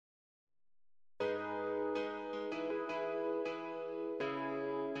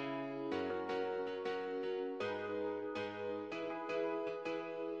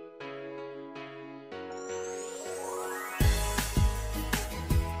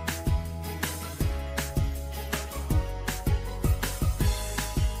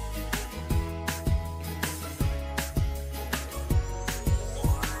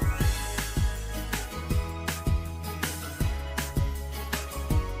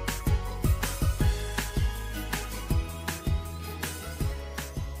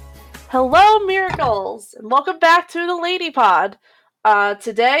Hello, Miracles, and welcome back to the Lady Pod.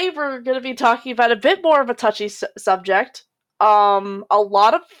 Today we're going to be talking about a bit more of a touchy subject. A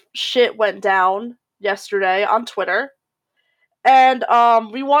lot of shit went down yesterday on Twitter, and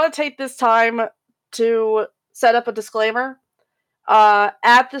we want to take this time to set up a disclaimer.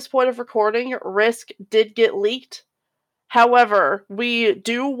 At this point of recording, Risk did get leaked. However, we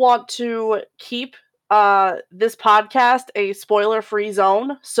do want to keep this podcast a spoiler-free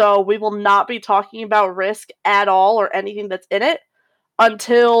zone, so we will not be talking about Risk at all or anything that's in it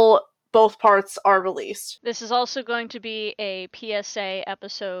until both parts are released. This is also going to be a PSA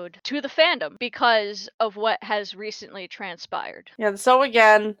episode to the fandom because of what has recently transpired. And so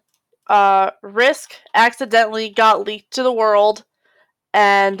again, Risk accidentally got leaked to the world,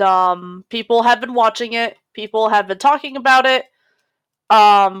 and people have been watching it. People have been talking about it.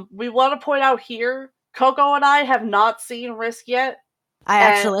 We want to point out here, Coco and I have not seen Risk yet. I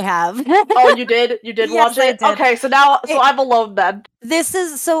actually have. Oh, you did? You did Yes, watch it? I did. Okay, so I'm alone then.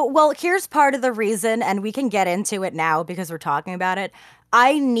 Here's part of the reason, and we can get into it now because we're talking about it.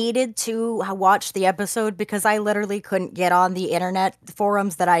 I needed to watch the episode because I literally couldn't get on the internet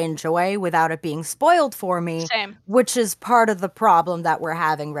forums that I enjoy without it being spoiled for me. Same. Which is part of the problem that we're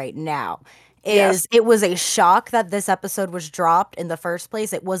having right now. It was a shock that this episode was dropped in the first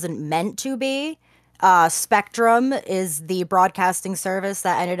place. It wasn't meant to be. Spectrum is the broadcasting service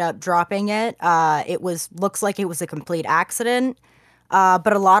that ended up dropping it. Looks like it was a complete accident.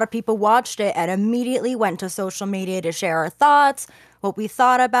 But a lot of people watched it and immediately went to social media to share our thoughts, what we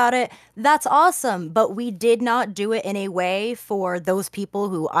thought about it. That's awesome. But we did not do it in a way for those people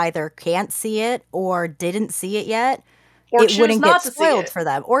who either can't see it or didn't see it yet. Or it wouldn't get spoiled for for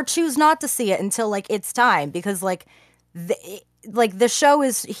them, or choose not to see it until it's time, because the show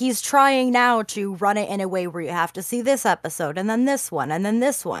he's trying now to run it in a way where you have to see this episode and then this one and then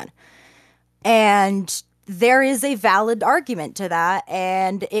this one. And there is a valid argument to that,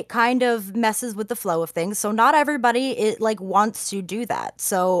 and it kind of messes with the flow of things. So not everybody wants to do that.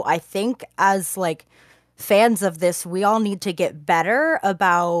 So I think as fans of this, we all need to get better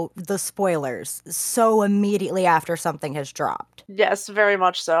about the spoilers so immediately after something has dropped. Yes, very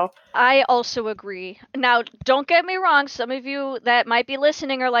much so. I also agree. Now, don't get me wrong. Some of you that might be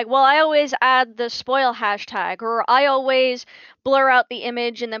listening are like, well, I always add the spoil hashtag, or I always blur out the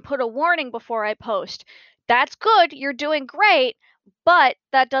image and then put a warning before I post. That's good. You're doing great. But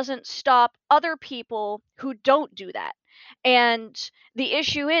that doesn't stop other people who don't do that. And the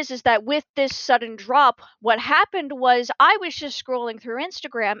issue is that with this sudden drop, what happened was I was just scrolling through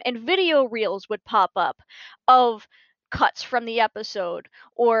Instagram and video reels would pop up of cuts from the episode,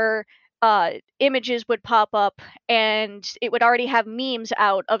 or images would pop up and it would already have memes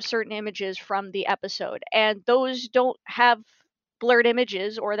out of certain images from the episode. And those don't have blurred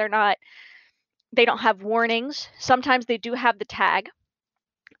images, or they don't have warnings. Sometimes they do have the tag.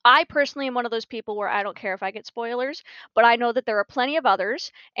 I personally am one of those people where I don't care if I get spoilers, but I know that there are plenty of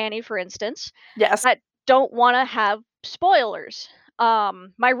others, Annie, for instance, Yes. that don't want to have spoilers.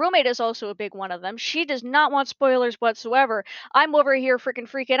 My roommate is also a big one of them. She does not want spoilers whatsoever. I'm over here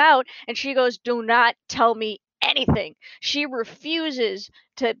freaking out, and she goes, "Do not tell me anything." She refuses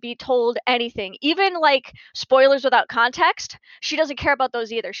to be told anything, even spoilers without context. She doesn't care about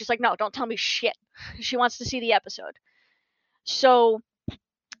those either. She's like, "No, don't tell me shit." She wants to see the episode. So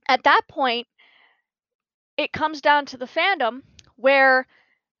at that point, it comes down to the fandom where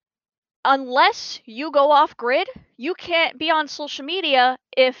unless you go off grid, you can't be on social media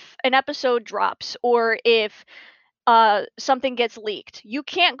if an episode drops or if something gets leaked. You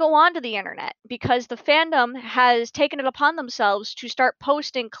can't go onto the internet because the fandom has taken it upon themselves to start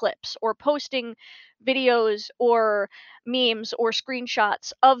posting clips or posting videos or memes or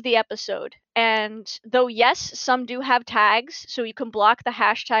screenshots of the episode. And though, yes, some do have tags, so you can block the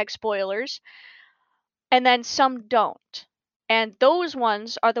hashtag spoilers, and then some don't. And those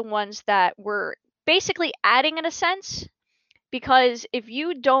ones are the ones that we're basically adding in a sense, because if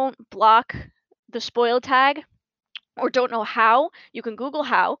you don't block the spoil tag or don't know how, you can Google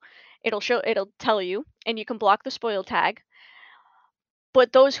how. It'll tell you, and you can block the spoil tag.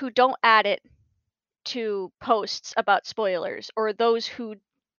 But those who don't add it to posts about spoilers, or those who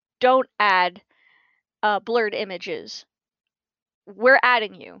don't add blurred images, we're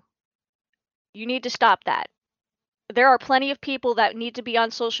adding you. You need to stop that. There are plenty of people that need to be on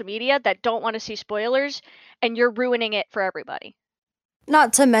social media that don't want to see spoilers, and you're ruining it for everybody.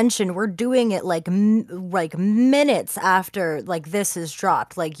 Not to mention, we're doing it minutes after this is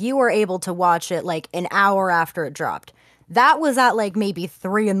dropped. You were able to watch it an hour after it dropped. That was at like maybe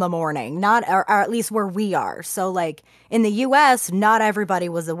 3 in the morning, not or at least where we are. So like in the US, not everybody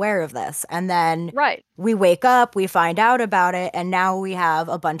was aware of this. And then Right. we wake up, we find out about it, and now we have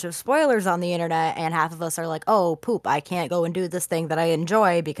a bunch of spoilers on the internet, and half of us are like, oh, poop, I can't go and do this thing that I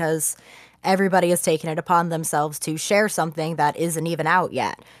enjoy because everybody has taken it upon themselves to share something that isn't even out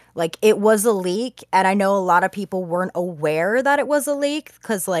yet. Like, it was a leak, and I know a lot of people weren't aware that it was a leak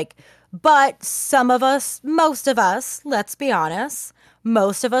because, like, but some of us, most of us, let's be honest,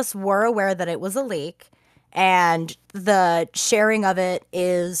 most of us were aware that it was a leak. And the sharing of it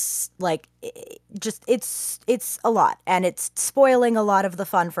is like just it's a lot, and it's spoiling a lot of the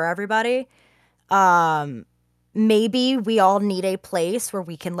fun for everybody. Um Maybe we all need a place where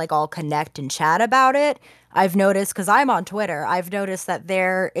we can like all connect and chat about it. I've noticed, because I'm on Twitter, I've noticed that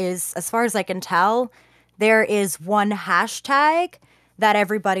there is, as far as I can tell, there is one hashtag that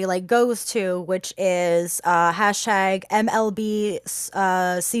everybody like goes to, which is hashtag MLB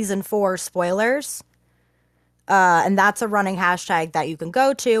season 4 spoilers. And that's a running hashtag that you can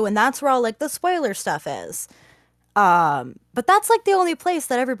go to, and that's where all like the spoiler stuff is. But that's like the only place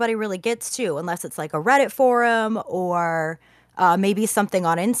that everybody really gets to, unless it's like a Reddit forum or maybe something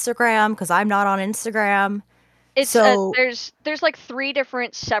on Instagram, because I'm not on Instagram. It's So there's like 3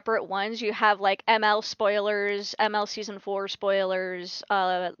 different separate ones. You have like ML spoilers, ML season 4 spoilers,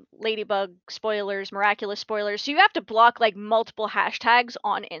 Ladybug spoilers, Miraculous spoilers. So you have to block like multiple hashtags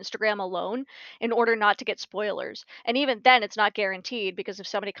on Instagram alone in order not to get spoilers. And even then it's not guaranteed, because if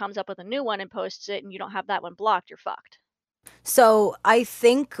somebody comes up with a new one and posts it and you don't have that one blocked, you're fucked. So I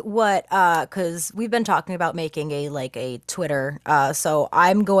think what cuz we've been talking about making a like a Twitter, so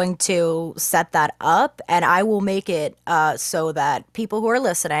I'm going to set that up, and I will make it so that people who are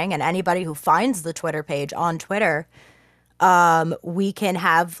listening and anybody who finds the Twitter page on Twitter, we can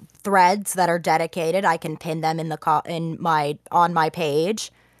have threads that are dedicated. I can pin them in the in my on my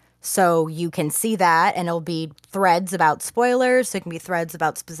page, so you can see that, and it'll be threads about spoilers. It can be threads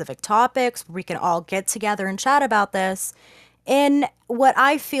about specific topics. We can all get together and chat about this in what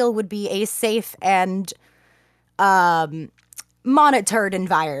I feel would be a safe and monitored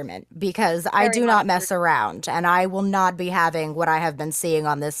environment, because I Very do not monitored. mess around, and I will not be having what I have been seeing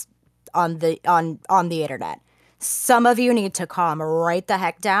on this on the internet. Some of you need to calm right the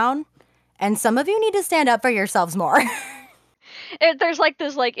heck down, and some of you need to stand up for yourselves more. There's like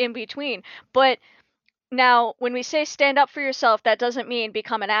this like in between. But now, when we say stand up for yourself, that doesn't mean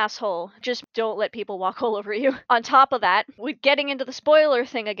become an asshole. Just don't let people walk all over you. On top of that, with getting into the spoiler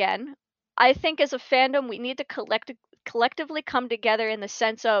thing again, I think as a fandom, we need to collectively come together in the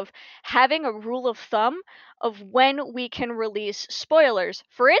sense of having a rule of thumb of when we can release spoilers.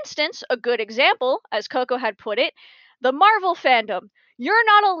 For instance, a good example, as Coco had put it, the Marvel fandom. You're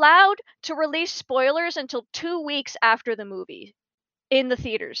not allowed to release spoilers until 2 weeks after the movie in the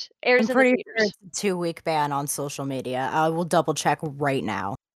theaters, I'm airs in the pretty sure theaters. it's a 2-week ban on social media. I will double check right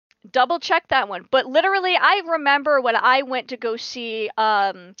now. Double check that one. But literally, I remember when I went to go see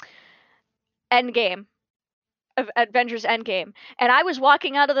Endgame, Avengers Endgame, and I was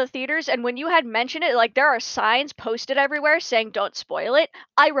walking out of the theaters, and when you had mentioned it, like there are signs posted everywhere saying don't spoil it.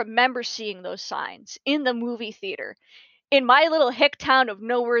 I remember seeing those signs in the movie theater in my little hick town of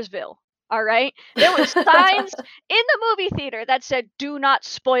Nowheresville. All right, there was signs in the movie theater that said do not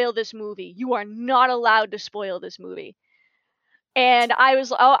spoil this movie. You are not allowed to spoil this movie. And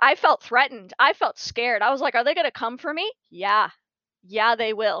I felt threatened. I felt scared. I was like, are they going to come for me? Yeah. Yeah,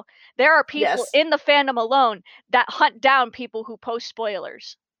 they will. There are people Yes. in the fandom alone that hunt down people who post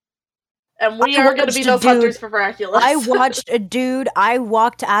spoilers. And we I are going to be watched a those dude. hunters for Miraculous. I watched a dude. I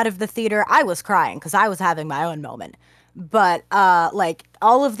walked out of the theater. I was crying because I was having my own moment. But like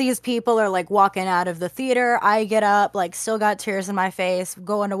all of these people are like walking out of the theater. I get up, like still got tears in my face,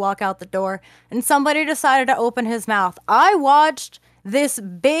 going to walk out the door, and somebody decided to open his mouth. I watched this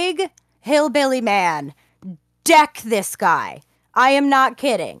big hillbilly man deck this guy. I am not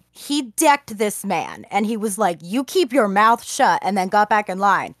kidding. He decked this man, and he was like, "You keep your mouth shut," and then got back in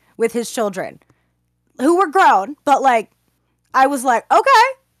line with his children, who were grown, but like, I was like, okay.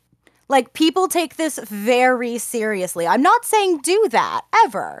 Like, people take this very seriously. I'm not saying do that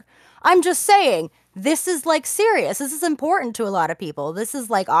ever. I'm just saying this is like serious. This is important to a lot of people. This is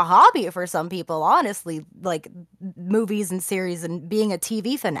like a hobby for some people, honestly, like movies and series and being a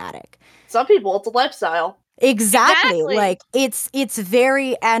TV fanatic. Some people, it's a lifestyle. Exactly. Exactly. Like it's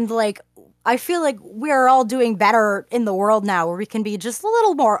very, and like I feel like we're all doing better in the world now where we can be just a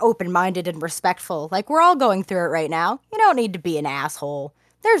little more open-minded and respectful. Like, we're all going through it right now. You don't need to be an asshole.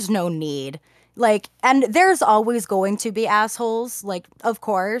 There's no need. Like, and there's always going to be assholes, like, of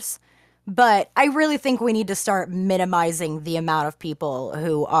course. But I really think we need to start minimizing the amount of people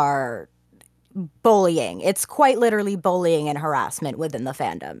who are bullying. It's quite literally bullying and harassment within the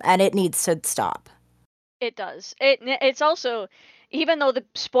fandom, and it needs to stop. It does. It's also, even though the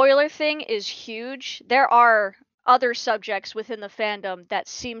spoiler thing is huge, there are other subjects within the fandom that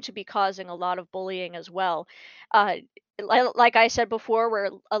seem to be causing a lot of bullying as well. Uh, like I said before,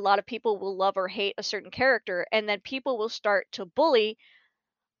 where a lot of people will love or hate a certain character, and then people will start to bully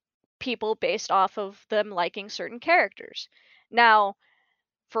people based off of them liking certain characters. Now,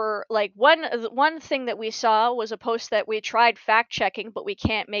 for like one thing that we saw was a post that we tried fact checking, but we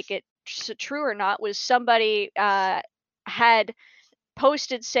can't make it true or not. Was somebody had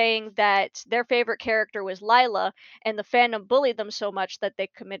posted saying that their favorite character was Lila, and the fandom bullied them so much that they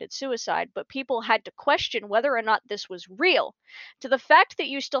committed suicide. But people had to question whether or not this was real. To the fact that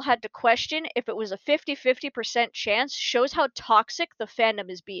you still had to question if it was a 50-50% chance shows how toxic the fandom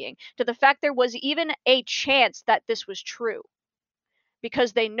is being. To the fact there was even a chance that this was true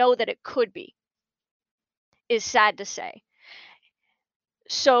because they know that it could be is sad to say.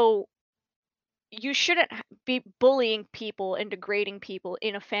 So you shouldn't be bullying people and degrading people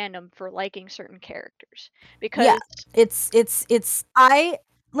in a fandom for liking certain characters Yeah, because it's I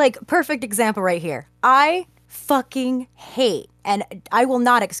like perfect example right here. I fucking hate, and I will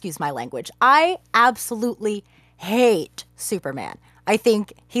not excuse my language. I absolutely hate Superman. I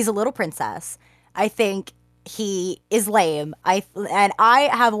think he's a little princess. I think he is lame. I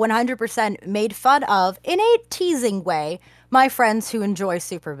have 100% made fun of in a teasing way my friends who enjoy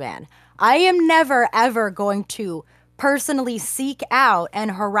Superman. I am never ever going to personally seek out and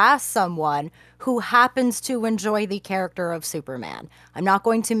harass someone who happens to enjoy the character of Superman. I'm not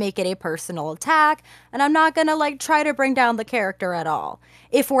going to make it a personal attack, and I'm not going to like try to bring down the character at all.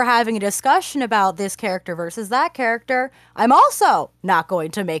 If we're having a discussion about this character versus that character, I'm also not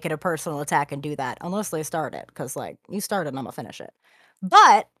going to make it a personal attack and do that unless they start it, because like you started, I'm gonna finish it.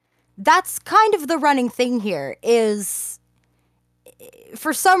 But that's kind of the running thing here is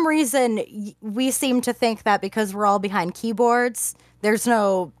for some reason, we seem to think that because we're all behind keyboards, there's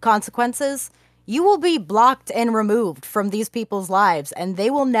no consequences. You will be blocked and removed from these people's lives, and they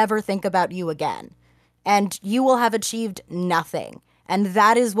will never think about you again. And you will have achieved nothing. And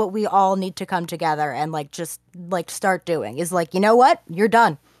that is what we all need to come together and like just like start doing is like, you know what? You're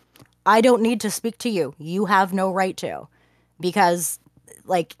done. I don't need to speak to you. You have no right to. Because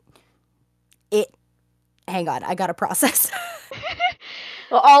like it hang on, I got to process.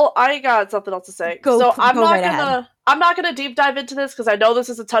 Well, I got something else to say. So Go right ahead. I'm not gonna deep dive into this because I know this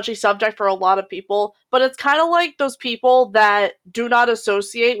is a touchy subject for a lot of people, but it's kind of like those people that do not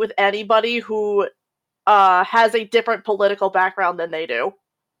associate with anybody who has a different political background than they do.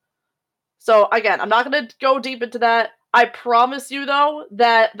 So again, I'm not gonna go deep into that. I promise you though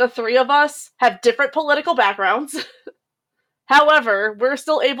that the three of us have different political backgrounds. However, we're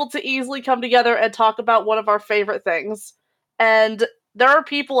still able to easily come together and talk about one of our favorite things. And there are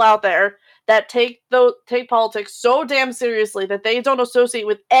people out there that take politics so damn seriously that they don't associate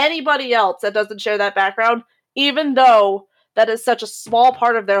with anybody else that doesn't share that background, even though that is such a small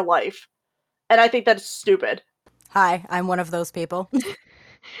part of their life. And I think that is stupid. Hi, I'm one of those people.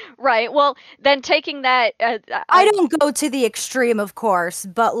 right. Well, then taking that, I don't go to the extreme, of course,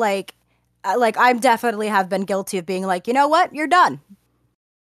 but like I'm definitely have been guilty of being like, you know what, you're done.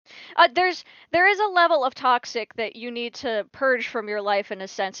 there is a level of toxic that you need to purge from your life in a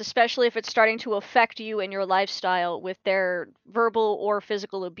sense, especially if it's starting to affect you and your lifestyle with their verbal or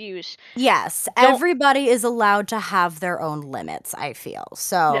physical abuse. Yes, Don't everybody is allowed to have their own limits, I feel.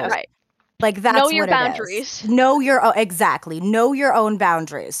 So, Yes. right. like Know that's your what it is. boundaries. Exactly. Know your own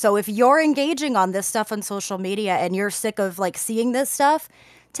boundaries. So if you're engaging on this stuff on social media and you're sick of like seeing this stuff,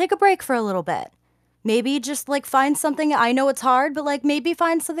 take a break for a little bit. Maybe just like find something. I know it's hard, but like maybe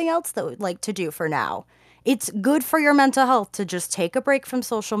find something else that would like to do for now. It's good for your mental health to just take a break from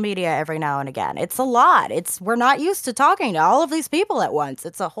social media every now and again. It's a lot. We're not used to talking to all of these people at once.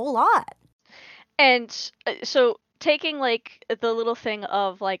 It's a whole lot. And so taking like the little thing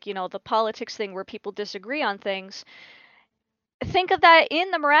of like, the politics thing where people disagree on things, think of that in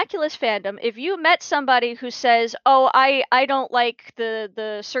the Miraculous fandom. If you met somebody who says, "Oh, I don't like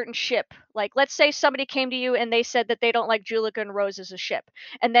the certain ship," like let's say somebody came to you and they said that they don't like Julika and Rose as a ship,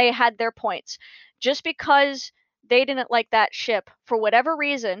 and they had their points, just because they didn't like that ship for whatever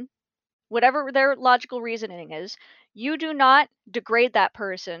reason, whatever their logical reasoning is, you do not degrade that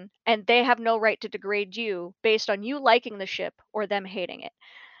person, and they have no right to degrade you based on you liking the ship or them hating it.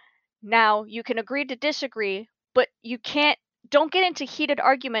 Now, you can agree to disagree, but you can't don't get into heated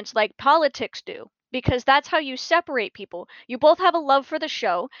arguments like politics do. because that's how you separate people. You both have a love for the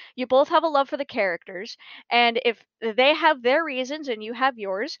show, you both have a love for the characters, and if they have their reasons and you have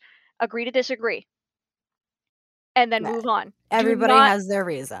yours, agree to disagree. And then move on. Do Everybody not has their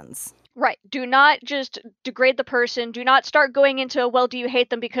reasons. Right. Do not just degrade the person. Do not start going into, well, do you hate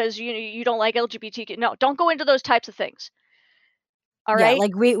them because you don't like LGBTQ? No, don't go into those types of things. All Yeah, right?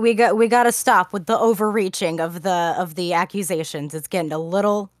 like we got to stop with the overreaching of the accusations. It's getting a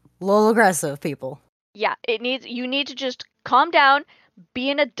little aggressive, people. Yeah, you need to just calm down,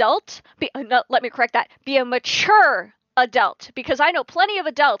 be an adult. No, let me correct that. Be a mature adult, because I know plenty of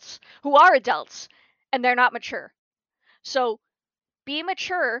adults who are adults and they're not mature. So, be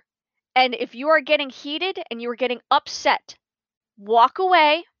mature, and if you are getting heated and you are getting upset, walk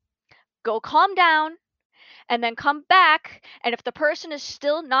away, go calm down, and then come back. And if the person is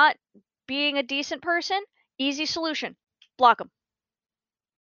still not being a decent person, easy solution: block them.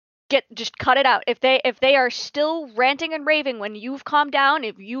 Just cut it out. If they are still ranting and raving when you've calmed down,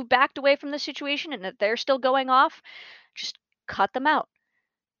 if you backed away from the situation and if they're still going off, just cut them out.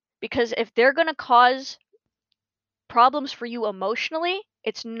 Because if they're going to cause problems for you emotionally,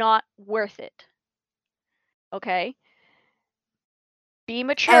 it's not worth it. Okay? Be And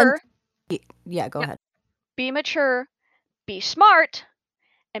mature. yeah, go ahead. Be mature, be smart,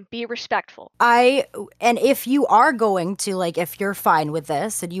 and be respectful. And if you are going to, like, if you're fine with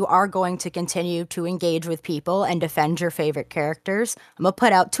this and you are going to continue to engage with people and defend your favorite characters, I'm gonna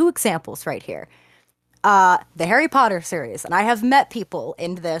put out two examples right here. The Harry Potter series, and I have met people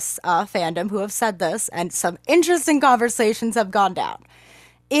in this fandom who have said this, and some interesting conversations have gone down.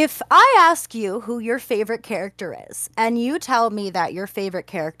 If I ask you who your favorite character is, and you tell me that your favorite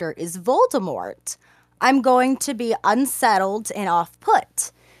character is Voldemort, I'm going to be unsettled and off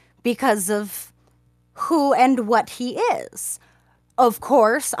put because of who and what he is. Of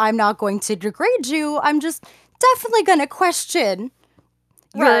course, I'm not going to degrade you. I'm just definitely going to question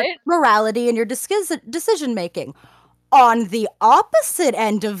your Right. morality and your decision making. On the opposite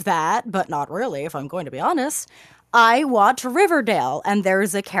end of that, but not really, if I'm going to be honest, I watch Riverdale and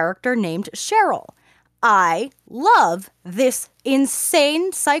there's a character named Cheryl. I love this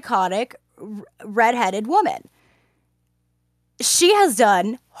insane, psychotic, redheaded woman. She has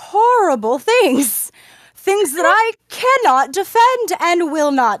done horrible things. Things that I cannot defend and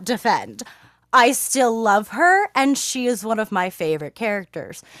will not defend. I still love her, and she is one of my favorite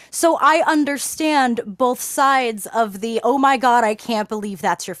characters. So I understand both sides of the, oh my god, I can't believe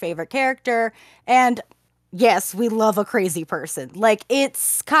that's your favorite character, and yes, we love a crazy person. Like,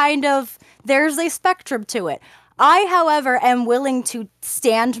 it's kind of, there's a spectrum to it. I, however, am willing to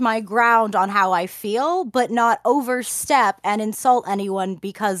stand my ground on how I feel, but not overstep and insult anyone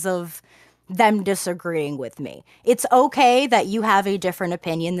because of them disagreeing with me. It's okay that you have a different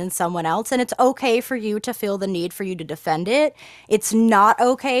opinion than someone else, and it's okay for you to feel the need for you to defend it. It's not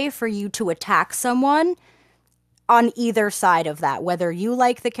okay for you to attack someone on either side of that, whether you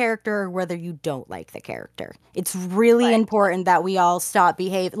like the character or whether you don't like the character. It's really Right. important that we all stop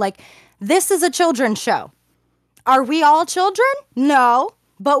behaving like this is a children's show. Are we all children? No,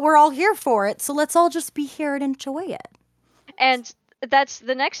 but we're all here for it, so let's all just be here and enjoy it. And that's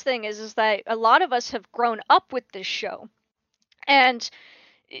the next thing is that a lot of us have grown up with this show. And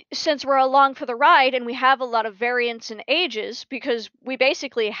since we're along for the ride and we have a lot of variance in ages, because we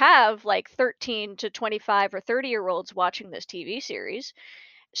basically have like 13 to 25 or 30-year-olds watching this TV series,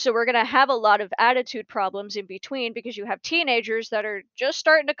 so we're going to have a lot of attitude problems in between, because you have teenagers that are just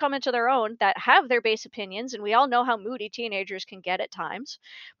starting to come into their own that have their base opinions, and we all know how moody teenagers can get at times.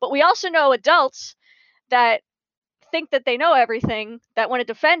 But we also know adults that think that they know everything, that want to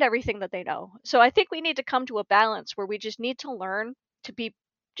defend everything that they know. So I think we need to come to a balance where we just need to learn to be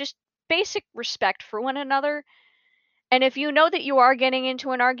just basic respect for one another. And if you know that you are getting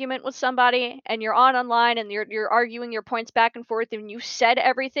into an argument with somebody and you're online and you're arguing your points back and forth and you said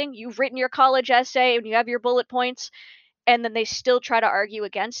everything, you've written your college essay and you have your bullet points, and then they still try to argue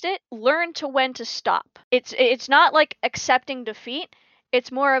against it, learn to when to stop. It's not like accepting defeat.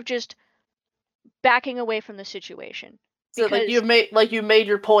 It's more of just backing away from the situation. So like Because you made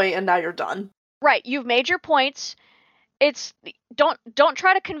your point and now you're done. right, you've made your points. It's don't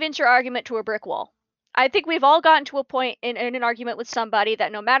try to convince your argument to a brick wall. I think we've all gotten to a point in an argument with somebody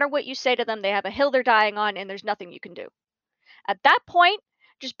that no matter what you say to them, they have a hill they're dying on and there's nothing you can do. At that point,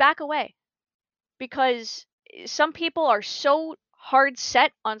 just back away. Because some people are so hard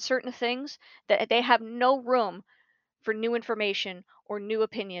set on certain things that they have no room for new information or new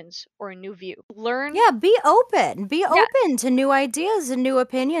opinions or a new view. Learn. Yeah, be open. Be Yeah. open to new ideas and new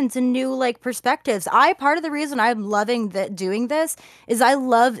opinions and new like perspectives. Part of the reason I'm loving doing this is I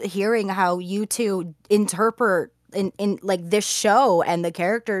love hearing how you two interpret in like this show and the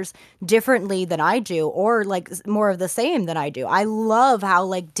characters differently than I do, or like more of the same than I do. I love how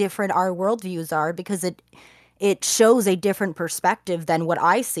like different our worldviews are because it shows a different perspective than what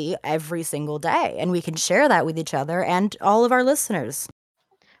I see every single day, and we can share that with each other and all of our listeners.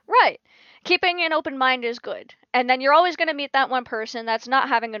 Right. Keeping an open mind is good. And then you're always going to meet that one person that's not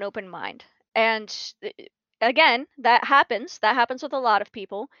having an open mind. And again, that happens. That happens with a lot of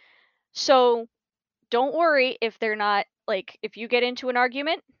people. So don't worry if they're not, like, if you get into an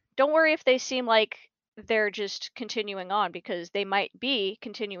argument, don't worry if they seem like they're just continuing on, because they might be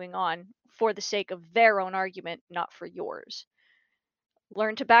continuing on for the sake of their own argument, not for yours.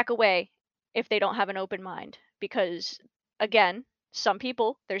 Learn to back away if they don't have an open mind, because again, some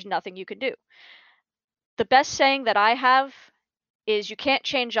people, there's nothing you can do. The best saying that I have is, you can't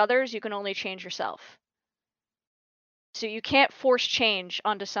change others, you can only change yourself. So you can't force change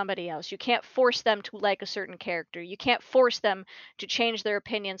onto somebody else. You can't force them to like a certain character. You can't force them to change their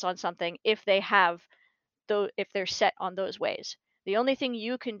opinions on something if they have if they're set on those ways. The only thing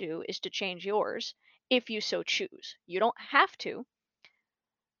you can do is to change yours if you so choose. You don't have to,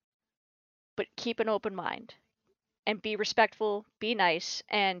 but keep an open mind and be respectful, be nice.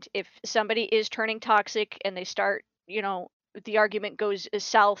 And if somebody is turning toxic and they start, the argument goes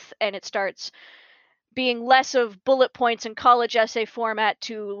south and it starts being less of bullet points in college essay format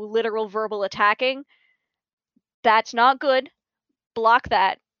to literal verbal attacking, that's not good. Block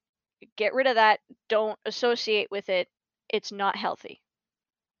that. Get rid of that. Don't associate with it. It's not healthy.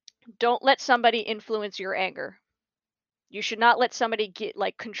 Don't let somebody influence your anger. You should not let somebody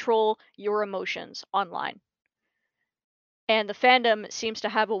control your emotions online. And the fandom seems to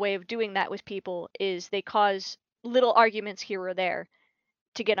have a way of doing that with people, is they cause little arguments here or there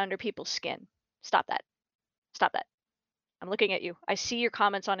to get under people's skin. Stop that. Stop that. I'm looking at you. I see your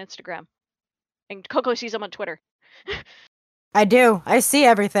comments on Instagram. And Coco sees them on Twitter. I do. I see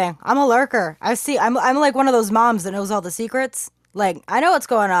everything. I'm a lurker. I'm like one of those moms that knows all the secrets. Like, I know what's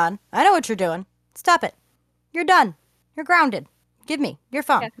going on. I know what you're doing. Stop it. You're done. You're grounded. Give me your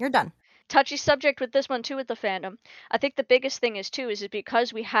phone. Yeah. You're done. Touchy subject with this one too, with the fandom. I think the biggest thing is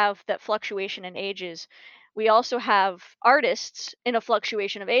because we have that fluctuation in ages, we also have artists in a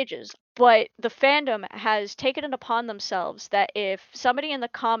fluctuation of ages. But the fandom has taken it upon themselves that if somebody in the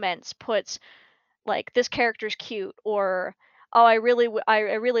comments puts like, this character's cute, or oh, I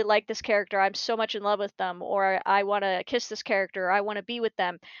really like this character, I'm so much in love with them, or I want to kiss this character, I want to be with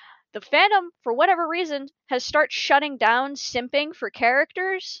them, the fandom, for whatever reason, has started shutting down simping for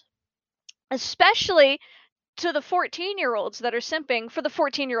characters, especially to the 14-year-olds that are simping for the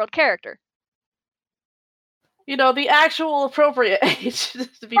 14-year-old character. The actual appropriate age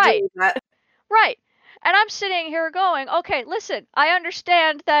to be Right. doing that. Right. And I'm sitting here going, okay, listen, I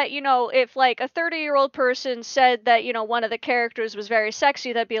understand that, if like a 30-year-old person said that, one of the characters was very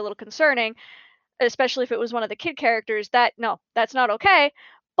sexy, that'd be a little concerning, especially if it was one of the kid characters. No, that's not okay.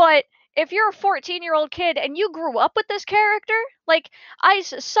 But if you're a 14-year-old kid and you grew up with this character, like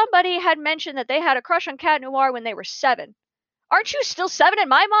somebody had mentioned that they had a crush on Cat Noir when they were 7. Aren't you still 7 in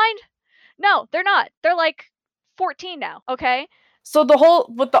my mind? No, they're not. They're like 14 now, okay? So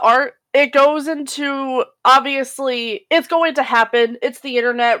with the art, it goes into, obviously, it's going to happen. It's the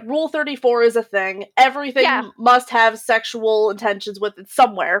internet. Rule 34 is a thing. Everything must have sexual intentions with it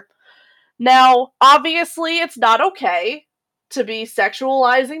somewhere. Now, obviously, it's not okay to be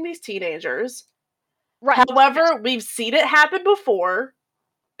sexualizing these teenagers. Right. However, we've seen it happen before,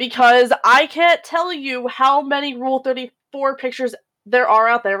 because I can't tell you how many Rule 34 pictures there are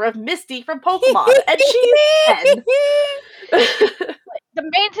out there of Misty from Pokemon, and she's 10. The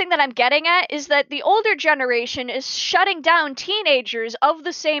main thing that I'm getting at is that the older generation is shutting down teenagers of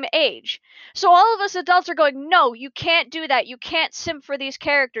the same age. So all of us adults are going, no, you can't do that. You can't simp for these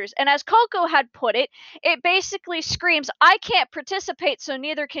characters. And as Coco had put it, it basically screams, I can't participate, so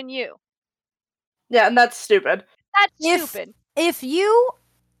neither can you. Yeah, and that's stupid. That's stupid. If you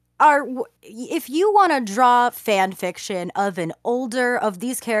want to draw fan fiction of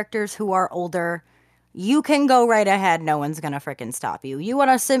these characters who are older, you can go right ahead. No one's gonna frickin' stop you. You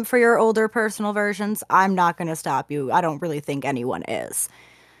want to simp for your older personal versions? I'm not gonna stop you. I don't really think anyone is.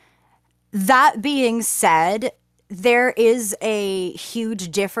 That being said, there is a huge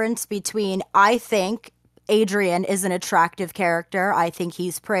difference between, I think Adrian is an attractive character. I think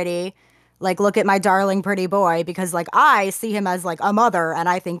he's pretty. Like, look at my darling pretty boy, because like I see him as like a mother and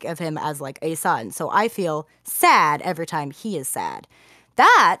I think of him as like a son. So I feel sad every time he is sad.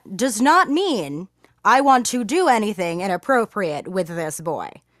 That does not mean I want to do anything inappropriate with this boy.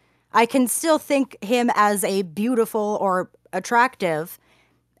 I can still think him as a beautiful or attractive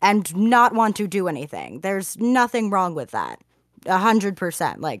and not want to do anything. There's nothing wrong with that.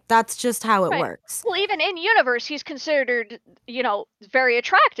 100%. Like, that's just how it Right. works. Well, even in universe, he's considered, very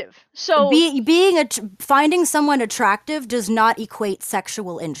attractive. So Finding someone attractive does not equate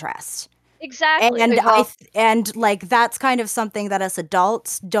sexual interest. exactly. And like that's kind of something that us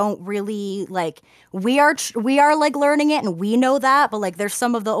adults don't really like. We are like learning it and we know that, but like there's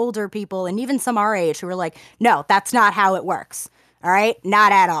some of the older people and even some our age who are like, no, that's not how it works. All right,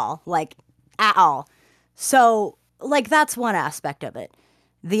 not at all, like at all. So like that's one aspect of it.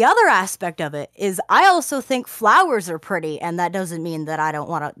 The other aspect of it is I also think flowers are pretty, and that doesn't mean that I don't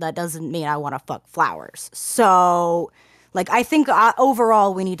want to. That doesn't mean I want to fuck flowers. So like, I think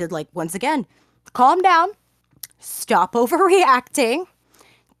overall we need to, like, once again, calm down, stop overreacting,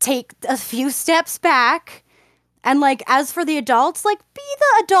 take a few steps back, and, like, as for the adults, like, be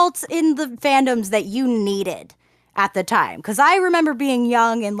the adults in the fandoms that you needed at the time. Because I remember being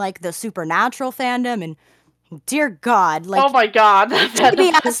young in, like, the Supernatural fandom, and dear God, like, oh my God,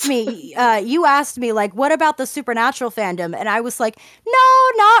 you asked me, like, what about the Supernatural fandom? And I was like,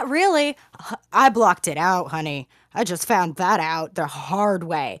 no, not really. I blocked it out, honey. I just found that out the hard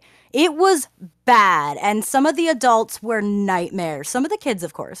way. It was bad, and some of the adults were nightmares. Some of the kids,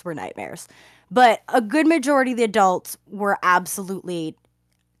 of course, were nightmares. But a good majority of the adults were absolutely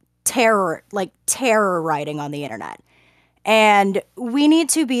terror writing on the internet. And we need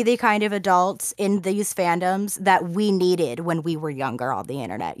to be the kind of adults in these fandoms that we needed when we were younger on the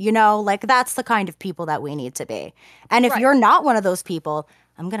internet. You know, like that's the kind of people that we need to be. And if Right. you're not one of those people,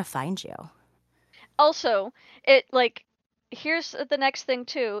 I'm going to find you. Also, here's the next thing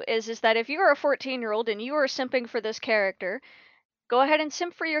too is that if you're a 14-year-old and you are simping for this character, go ahead and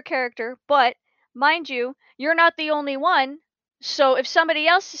simp for your character, but mind you, you're not the only one. So if somebody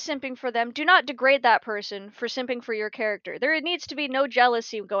else is simping for them, do not degrade that person for simping for your character. There needs to be no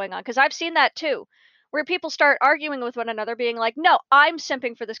jealousy going on, because I've seen that too, where people start arguing with one another, being like, "No, I'm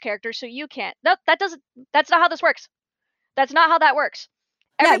simping for this character, so you can't." No, that doesn't. That's not how this works. That's not how that works.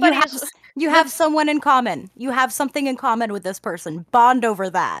 Yeah, Everybody is you have someone in common. You have something in common with this person. Bond over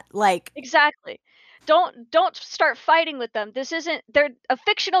that. Like, exactly. Don't start fighting with them. They're a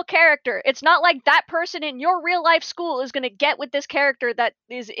fictional character. It's not like that person in your real life school is going to get with this character that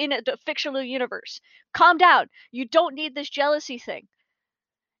is in the fictional universe. Calm down. You don't need this jealousy thing.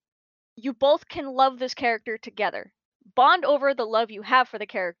 You both can love this character together. Bond over the love you have for the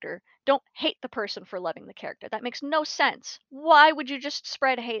character. Don't hate the person for loving the character. That makes no sense. Why would you just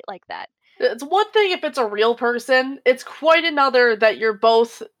spread hate like that? It's one thing if it's a real person, it's quite another that you're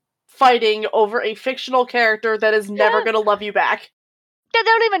both fighting over a fictional character that is never Yeah. going to love you back. They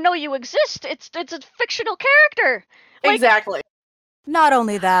don't even know you exist. It's a fictional character. Like, exactly. not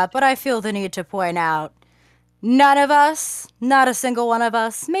only that, but I feel the need to point out none of us, not a single one of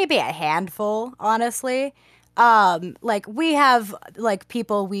us, maybe a handful, honestly. Like we have like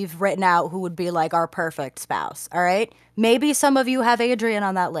people we've written out who would be like our perfect spouse, all right? Maybe some of you have Adrian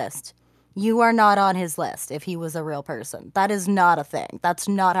on that list. You are not on his list if he was a real person. That is not a thing. That's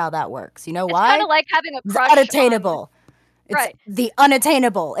not how that works. You know it's why? kind of like having a It's crush unattainable. It's right. the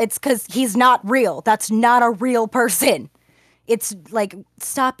unattainable. It's because he's not real. That's not a real person. It's like,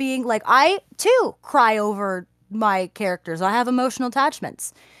 stop being like, I too cry over my characters. I have emotional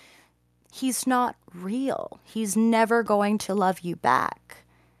attachments. He's not real. He's never going to love you back.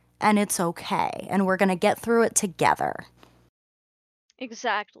 And it's okay. And we're going to get through it together.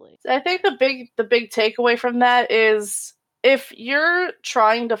 Exactly. I think the big takeaway from that is if you're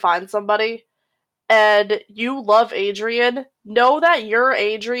trying to find somebody and you love Adrian, know that your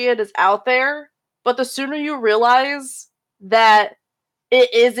Adrian is out there, but the sooner you realize that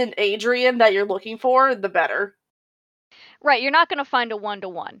it isn't Adrian that you're looking for, the better. Right, you're not going to find a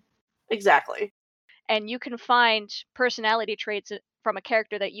one-to-one. Exactly. And you can find personality traits from a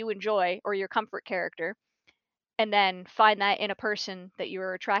character that you enjoy or your comfort character, and then find that in a person that you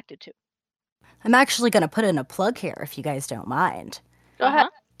are attracted to. I'm actually going to put in a plug here if you guys don't mind. Go ahead.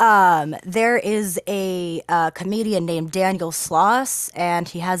 There is a comedian named Daniel Sloss, and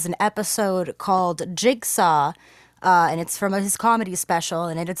he has an episode called Jigsaw, and it's from his comedy special,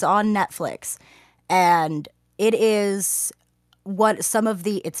 and it's on Netflix. And it is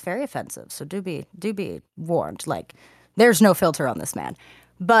it's very offensive, so do be warned. Like, there's no filter on this man.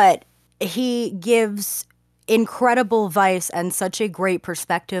 But he gives incredible advice and such a great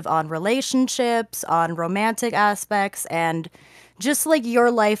perspective on relationships, on romantic aspects, and just like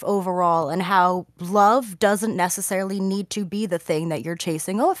your life overall, and how love doesn't necessarily need to be the thing that you're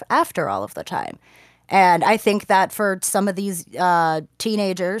chasing after all of the time. And I think that for some of these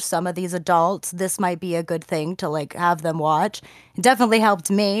teenagers, some of these adults, this might be a good thing to like have them watch. It definitely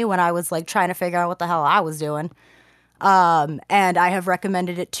helped me when I was like trying to figure out what the hell I was doing. And I have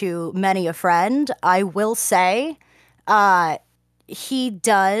recommended it to many a friend. I will say, he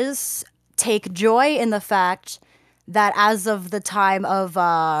does take joy in the fact that as of the time of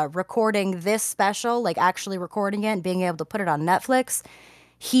recording this special, like actually recording it and being able to put it on Netflix,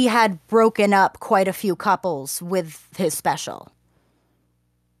 he had broken up quite a few couples with his special.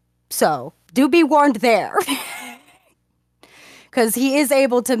 So do be warned there. Because he is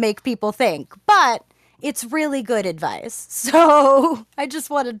able to make people think. But it's really good advice. So I just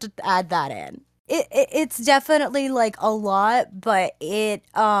wanted to add that in. It's definitely like a lot, but it's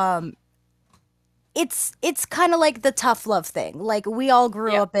kind of like the tough love thing. Like we all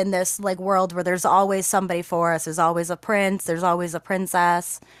grew Yep. up in this like world where there's always somebody for us. There's always a prince, there's always a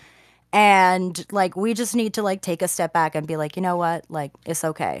princess. And like we just need to like take a step back and be like, you know what? Like it's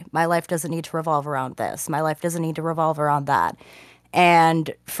okay. My life doesn't need to revolve around this. My life doesn't need to revolve around that.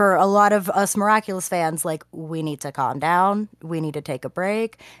 And for a lot of us Miraculous fans, like we need to calm down. We need to take a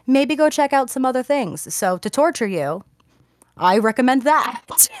break. Maybe go check out some other things. So to torture you, I recommend that.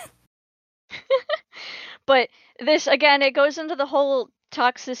 But this again, it goes into the whole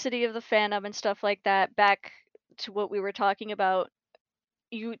toxicity of the fandom and stuff like that. Back to what we were talking about,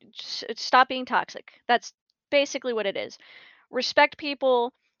 stop being toxic. That's basically what it is. Respect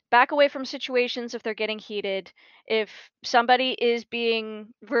people, back away from situations if they're getting heated. If somebody is being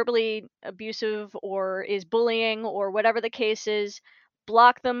verbally abusive or is bullying or whatever the case is,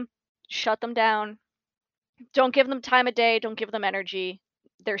 block them, shut them down. Don't give them time of day, don't give them energy.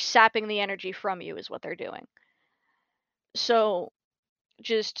 They're sapping the energy from you is what they're doing. So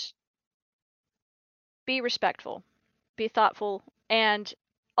just be respectful, be thoughtful, and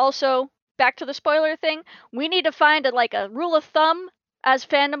also back to the spoiler thing, we need to find a rule of thumb as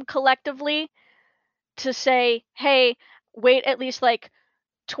fandom collectively to say, hey, wait at least like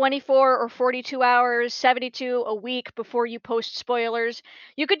 24 or 42 hours, 72 a week before you post spoilers.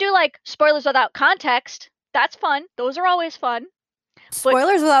 You could do like spoilers without context. That's fun. Those are always fun. But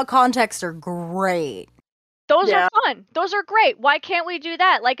Spoilers without context are great. those are Yeah. fun. Those are great. Why can't we do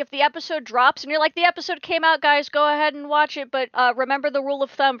that? Like if the episode drops and you're like, the episode came out, guys, go ahead and watch it. But remember the rule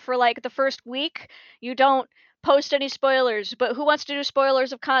of thumb for like the first week, you don't post any spoilers. But who wants to do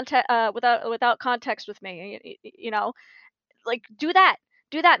spoilers of content without context with me? You know, like do that.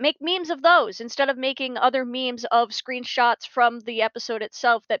 Do that. Make memes of those instead of making other memes of screenshots from the episode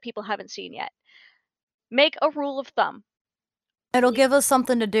itself that people haven't seen yet. Make a rule of thumb. It'll give us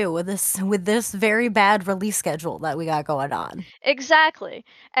something to do with this very bad release schedule that we got going on. Exactly.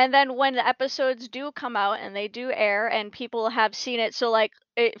 And then when the episodes do come out and they do air and people have seen it, so like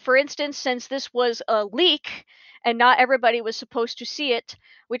for instance, since this was a leak and not everybody was supposed to see it,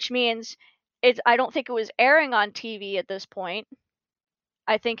 which means I don't think it was airing on TV at this point.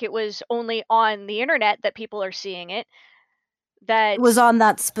 I think it was only on the internet that people are seeing it. It was That on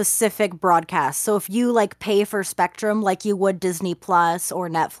that specific broadcast. So if you like pay for Spectrum like you would Disney Plus or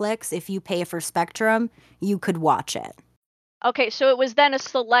Netflix, if you pay for Spectrum, you could watch it. okay, so it was then a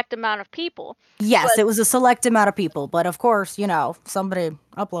select amount of people. Yes, But it was a select amount of people, but of course, you know, somebody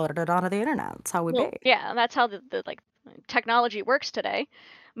uploaded it onto the internet. That's how we well, be. yeah, that's how the like technology works today.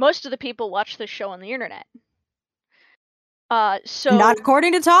 Most of the people watch this show on the internet. Not So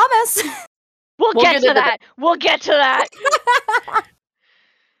according to Thomas. we'll We'll get get to into that. that. We'll get to that.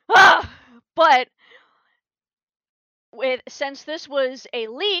 Ah, but since this was a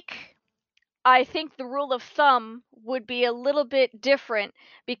leak, I think the rule of thumb would be a little bit different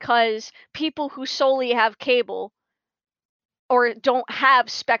because people who solely have cable or don't have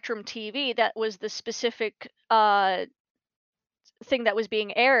Spectrum TV, that was the specific thing that was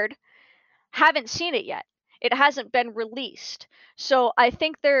being aired, haven't seen it yet. It hasn't been released. So I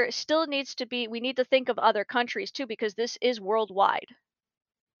think there still needs to be, we need to think of other countries too, because this is worldwide.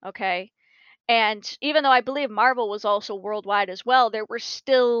 Okay. And even though I believe Marvel was also worldwide as well, there were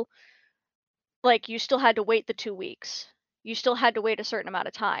still, like, you still had to wait the 2 weeks. You still had to wait a certain amount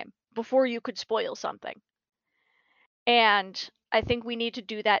of time before you could spoil something. And I think we need to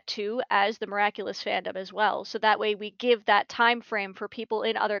do that too as the Miraculous fandom as well. So that way we give that time frame for people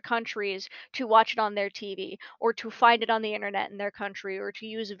in other countries to watch it on their TV or to find it on the internet in their country or to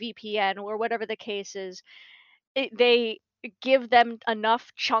use a VPN or whatever the case is. They give them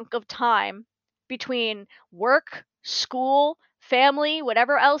enough chunk of time between work, school, family,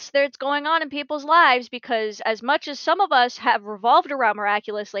 whatever else that's going on in people's lives, because as much as some of us have revolved around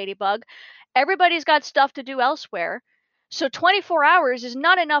Miraculous Ladybug, everybody's got stuff to do elsewhere. So 24 hours is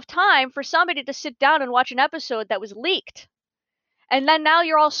not enough time for somebody to sit down and watch an episode that was leaked. And then now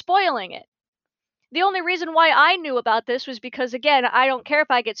you're all spoiling it. The only reason why I knew about this was because, again, I don't care if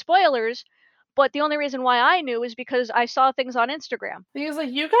I get spoilers, but the only reason why I knew is because I saw things on Instagram. Because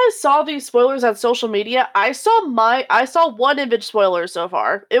like you guys saw these spoilers on social media. I saw one image spoiler so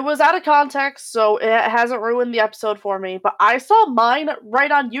far. It was out of context, so it hasn't ruined the episode for me, but I saw mine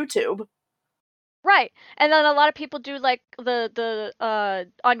right on YouTube. Right. And then a lot of people do like the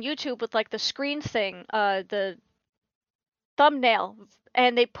on YouTube with like the screen thing, the thumbnail,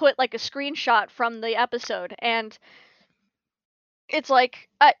 and they put like a screenshot from the episode, and it's like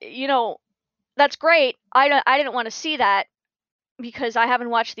that's great. I didn't want to see that because I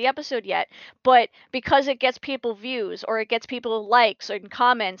haven't watched the episode yet, but because it gets people views or it gets people likes and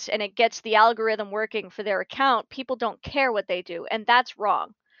comments and it gets the algorithm working for their account, people don't care what they do, and that's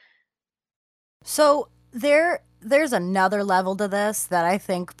wrong. So there's another level to this that I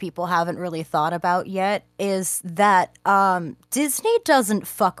think people haven't really thought about yet, is that Disney doesn't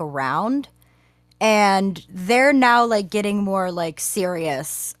fuck around, and they're now like getting more like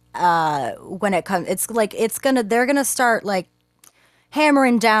serious when it comes. It's like they're gonna start like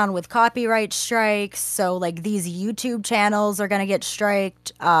hammering down with copyright strikes. So like these YouTube channels are gonna get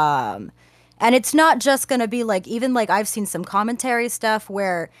striked. And it's not just gonna be like, even like I've seen some commentary stuff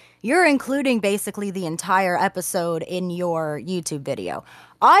where you're including basically the entire episode in your YouTube video.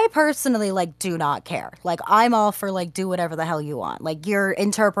 I personally like do not care. Like I'm all for like do whatever the hell you want. Like you're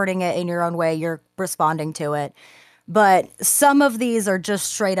interpreting it in your own way, you're responding to it. But some of these are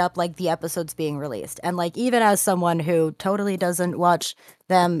just straight up like the episodes being released. And like even as someone who totally doesn't watch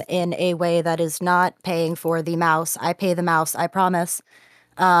them in a way that is not paying for the mouse, I pay the mouse, I promise.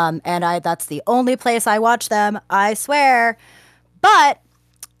 And that's the only place I watch them, I swear. But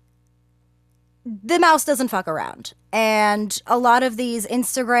the mouse doesn't fuck around. And a lot of these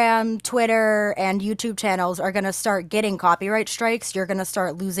Instagram, Twitter, and YouTube channels are going to start getting copyright strikes. You're going to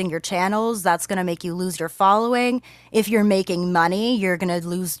start losing your channels. That's going to make you lose your following. If you're making money, you're going to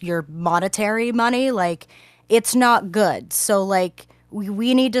lose your monetary money. Like, it's not good. So, like,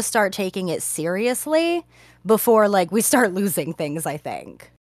 we need to start taking it seriously before, like, we start losing things, I think.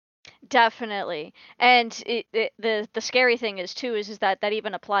 Definitely. And the scary thing is too is that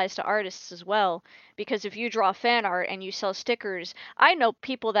even applies to artists as well, because if you draw fan art and you sell stickers, I know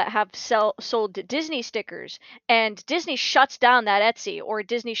people that have sold Disney stickers, and Disney shuts down that Etsy or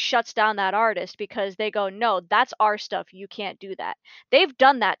Disney shuts down that artist because they go, "No, that's our stuff. You can't do that." They've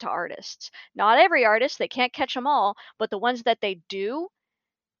done that to artists. Not every artist, they can't catch them all, but the ones that they do,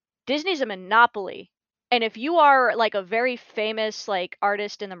 Disney's a monopoly. And if you are like a very famous like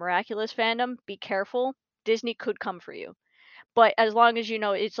artist in the Miraculous fandom, be careful. Disney could come for you. But as long as you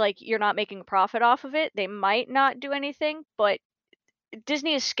know it's like you're not making a profit off of it, they might not do anything, but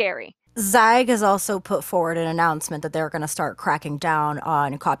Disney is scary. Zag has also put forward an announcement that they're going to start cracking down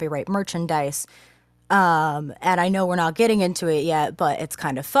on copyright merchandise. And I know we're not getting into it yet, but it's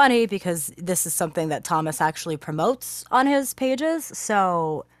kind of funny because this is something that Thomas actually promotes on his pages.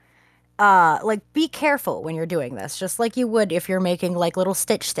 So like be careful when you're doing this, just like you would if you're making like little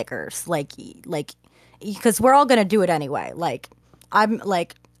Stitch stickers, like because we're all gonna do it anyway. Like I'm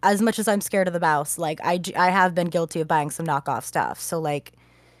like, as much as I'm scared of the mouse, like I have been guilty of buying some knockoff stuff. So like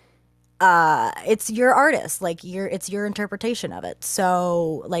it's your artist, like it's your interpretation of it.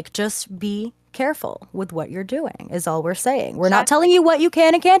 So like just be careful with what you're doing is all we're saying. We're not telling you what you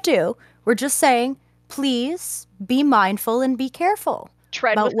can and can't do. We're just saying please be mindful and be careful.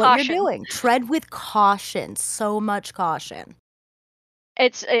 Tread About with what caution. you're doing. Tread with caution. So much caution.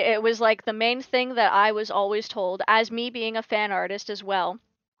 It was like the main thing that I was always told, as me being a fan artist as well.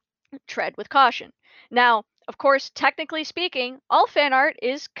 Tread with caution. Now, of course, technically speaking, all fan art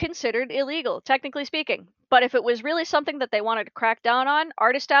is considered illegal, technically speaking. But if it was really something that they wanted to crack down on,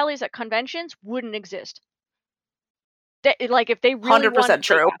 artist alleys at conventions wouldn't exist. Like if they really 100%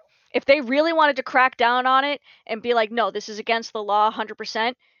 true. if they really wanted to crack down on it and be like, no, this is against the law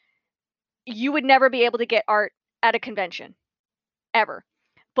 100%, you would never be able to get art at a convention. Ever.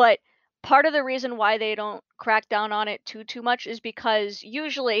 But part of the reason why they don't crack down on it too much is because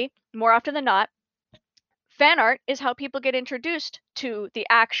usually, more often than not, fan art is how people get introduced to the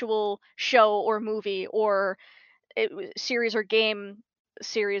actual show or movie or series or game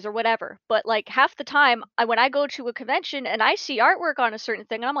series or whatever. But like half the time, when I go to a convention and I see artwork on a certain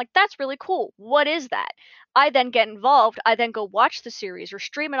thing, and I'm like, that's really cool. What is that? I then get involved. I then go watch the series or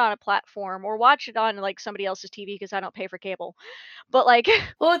stream it on a platform or watch it on like somebody else's TV because I don't pay for cable. But like,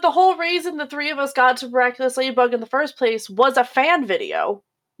 well, like the whole reason the three of us got to Miraculous Ladybug in the first place was a fan video,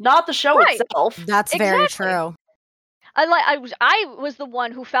 not the show right, itself. That's very true. I was the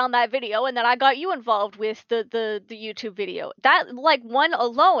one who found that video, and then I got you involved with the YouTube video. That like one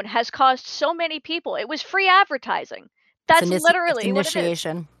alone has caused so many people. It was free advertising. That's literally what it is.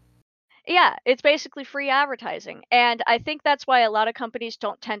 Initiation. Yeah, it's basically free advertising. And I think that's why a lot of companies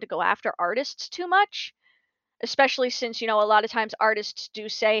don't tend to go after artists too much, especially since, you know, a lot of times artists do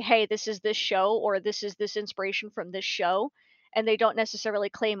say, "Hey, this is this show," or "This is this inspiration from this show." And they don't necessarily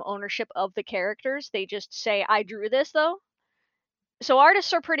claim ownership of the characters. They just say, "I drew this though." So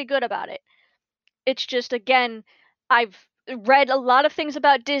artists are pretty good about it. It's just, again, I've read a lot of things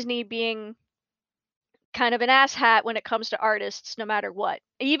about Disney being kind of an asshat when it comes to artists, no matter what.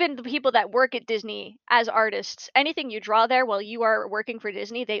 Even the people that work at Disney as artists, anything you draw there while you are working for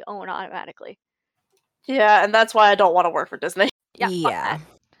Disney, they own automatically. Yeah, and that's why I don't want to work for Disney. Yeah.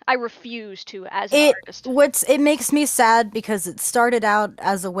 I refuse to as an artist. It makes me sad because it started out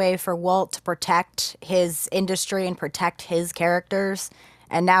as a way for Walt to protect his industry and protect his characters,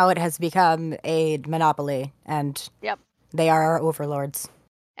 and now it has become a monopoly, and they are our overlords.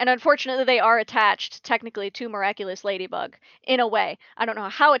 And unfortunately, they are attached, technically, to Miraculous Ladybug, in a way. I don't know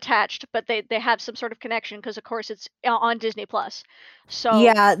how attached, but they have some sort of connection, because, of course, it's on Disney+. So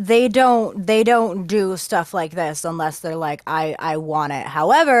yeah, they don't do stuff like this unless they're like, I want it.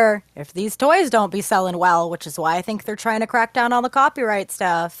 However, if these toys don't be selling well, which is why I think they're trying to crack down on the copyright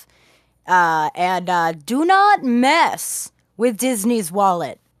stuff, and do not mess with Disney's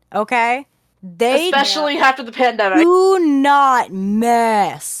wallet, okay? Especially after the pandemic. Do not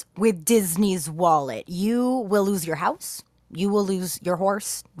mess with Disney's wallet. You will lose your house. You will lose your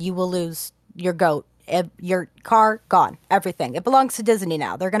horse. You will lose your goat. Your car, gone. Everything. It belongs to Disney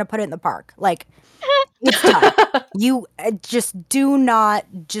now. They're going to put it in the park. Like, it's done. You just don't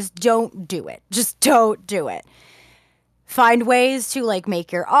do it. Just don't do it. Find ways to, like,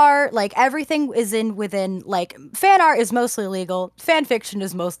 make your art. Like, everything is within, like, fan art is mostly legal. Fan fiction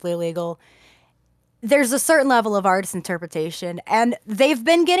is mostly legal. There's a certain level of artist interpretation, and they've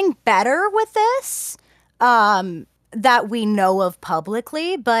been getting better with this, that we know of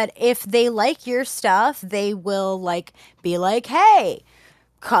publicly, but if they like your stuff, they will, like, be like, hey,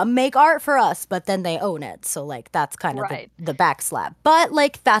 come make art for us, but then they own it, so, like, that's kind of the backslap. But,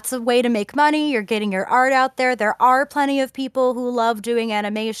 like, that's a way to make money. You're getting your art out there. There are plenty of people who love doing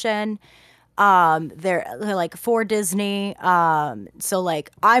animation. They're like for Disney. So like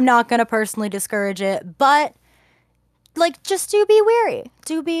I'm not gonna personally discourage it, but like just do be wary.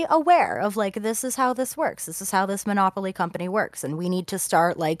 Do be aware of like this is how this works. This is how this monopoly company works, and we need to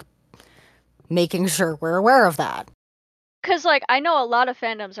start like making sure we're aware of that. Cause like I know a lot of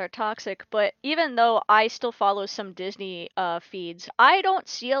fandoms are toxic, but even though I still follow some Disney feeds, I don't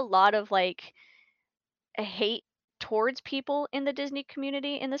see a lot of like a hate towards people in the Disney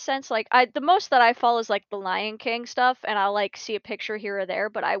community, in the sense like the most that I follow is like the Lion King stuff, and I'll like see a picture here or there,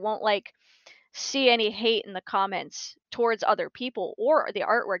 but I won't like see any hate in the comments towards other people or the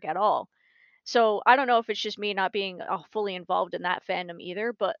artwork at all. So I don't know if it's just me not being fully involved in that fandom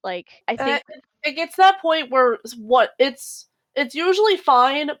either, but like I think it gets to that point where it's usually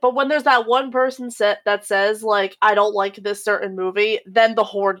fine, but when there's that one person that says like I don't like this certain movie, then the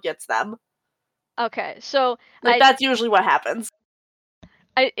horde gets them. Okay, so like that's usually what happens.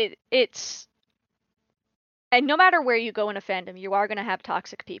 It's and no matter where you go in a fandom, you are going to have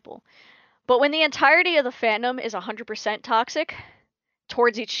toxic people. But when the entirety of the fandom is 100% toxic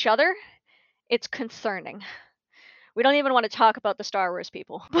towards each other, it's concerning. We don't even want to talk about the Star Wars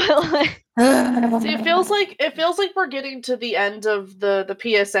people. See, it feels like we're getting to the end of the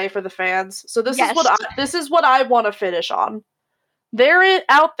PSA for the fans. So this is what I want to finish on. There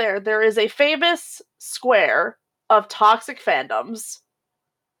is a famous square of toxic fandoms,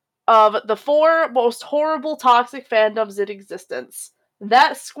 of the 4 most horrible toxic fandoms in existence.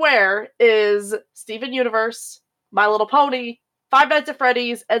 That square is Steven Universe, My Little Pony, Five Nights at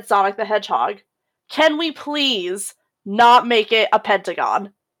Freddy's, and Sonic the Hedgehog. Can we please not make it a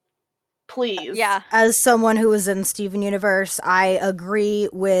pentagon? Please. Yeah. As someone who was in Steven Universe, I agree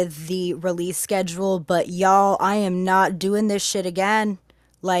with the release schedule, but y'all, I am not doing this shit again.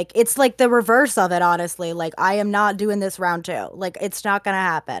 Like, it's like the reverse of it, honestly. Like, I am not doing this round 2. Like, it's not gonna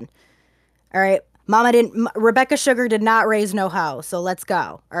happen. All right? Rebecca Sugar did not raise no hoe, so let's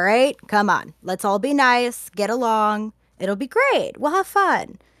go. All right? Come on. Let's all be nice, get along. It'll be great. We'll have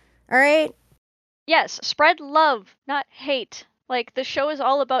fun. All right? Yes, spread love, not hate. Like, the show is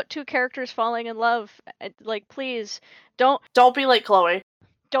all about two characters falling in love. Like, please, don't be like Chloe.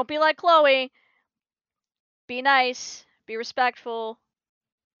 Don't be like Chloe. Be nice. Be respectful.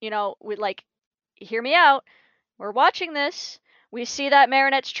 You know, hear me out. We're watching this. We see that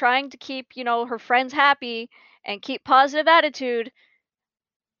Marinette's trying to keep, her friends happy and keep positive attitude.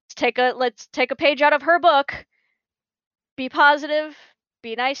 Let's take a page out of her book. Be positive.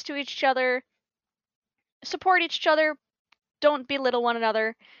 Be nice to each other. Support each other. Don't belittle one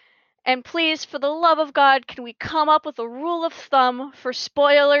another. And please, for the love of God, can we come up with a rule of thumb for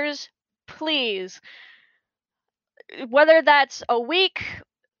spoilers? Please. Whether that's a week,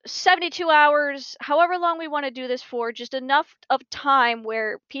 72 hours, however long we want to do this for, just enough of time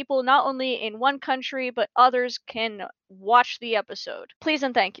where people not only in one country but others can watch the episode. Please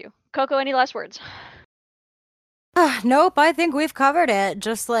and thank you. Coco, any last words? Nope, I think we've covered it.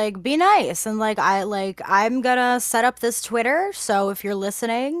 Just like be nice and I'm gonna set up this Twitter, so if you're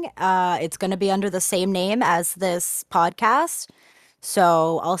listening, it's gonna be under the same name as this podcast.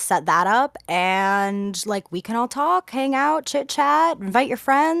 So I'll set that up and like we can all talk, hang out, chit chat, invite your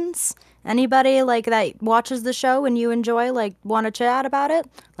friends. Anybody like that watches the show and you enjoy like want to chat about it,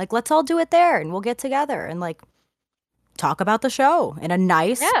 like let's all do it there and we'll get together and like talk about the show in a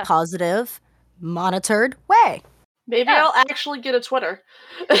nice, Yeah. positive, monitored way. Maybe I'll actually get a Twitter.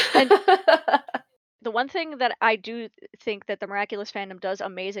 And the one thing that I do think that the Miraculous fandom does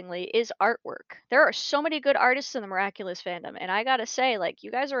amazingly is artwork. There are so many good artists in the Miraculous fandom, and I gotta say, like,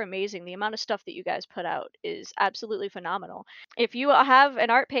 you guys are amazing. The amount of stuff that you guys put out is absolutely phenomenal. If you have an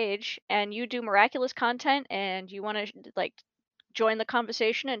art page and you do Miraculous content and you want to like join the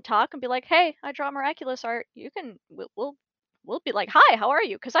conversation and talk and be like, "Hey, I draw Miraculous art," you can. We'll be like, "Hi, how are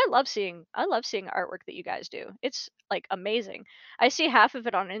you?" Because I love seeing artwork that you guys do. It's like amazing. I see half of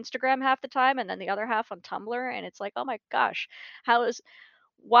it on Instagram half the time, and then the other half on Tumblr, and it's like, oh my gosh,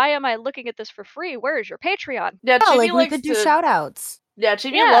 why am I looking at this for free? Where is your Patreon? Yeah, Oh, Chibi like we likes could do to. shout outs. Yeah,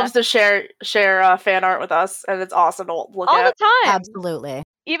 Chibi Yeah. loves to share fan art with us, and it's awesome to look All at. the time. Absolutely.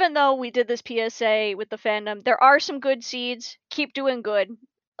 Even though we did this PSA with the fandom, there are some good seeds. Keep doing good.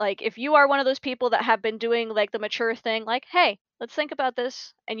 Like, if you are one of those people that have been doing like the mature thing, like, hey, let's think about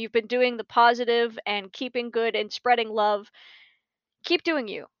this, and you've been doing the positive and keeping good and spreading love, keep doing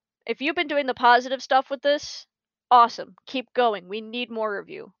you. If you've been doing the positive stuff with this, awesome. Keep going. We need more of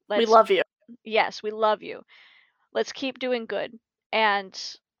you. We love you. Yes, we love you. Let's keep doing good. And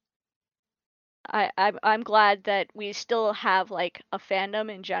I'm glad that we still have like a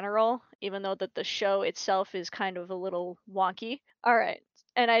fandom in general, even though that the show itself is kind of a little wonky. All right.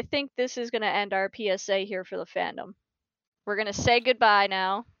 And I think this is going to end our PSA here for the fandom. We're going to say goodbye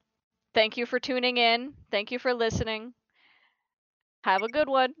now. Thank you for tuning in. Thank you for listening. Have a good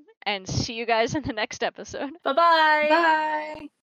one and see you guys in the next episode. Bye-bye. Bye.